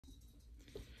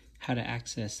how to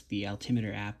access the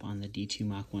Altimeter app on the D2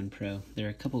 Mach 1 Pro. There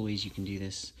are a couple ways you can do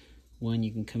this. One,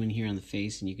 you can come in here on the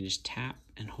face and you can just tap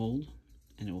and hold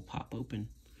and it will pop open.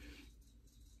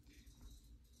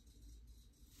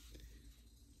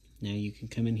 Now you can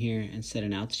come in here and set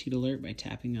an altitude alert by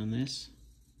tapping on this,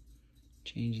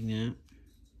 changing that.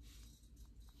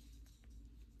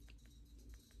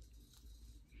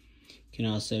 You can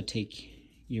also take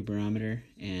your barometer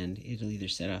and it'll either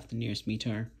set off the nearest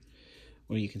METAR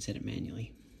or you can set it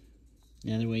manually.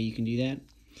 Another way you can do that,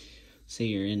 say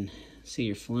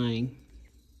you're flying,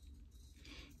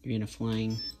 you're in a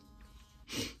flying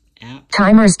app.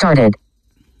 Timer started.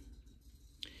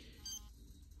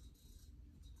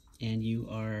 And you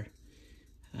are,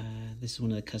 this is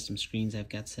one of the custom screens I've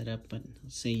got set up, but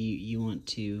say you want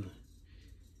to,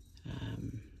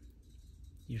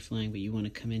 you're flying, but you want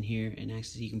to come in here and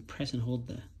access, you can press and hold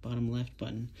the bottom left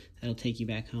button. That'll take you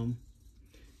back home,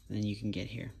 and then you can get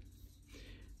here.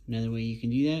 Another way you can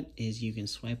do that is you can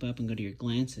swipe up and go to your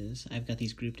glances. I've got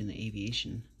these grouped in the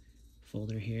aviation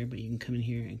folder here, but you can come in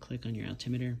here and click on your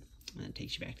altimeter, and that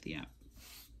takes you back to the app.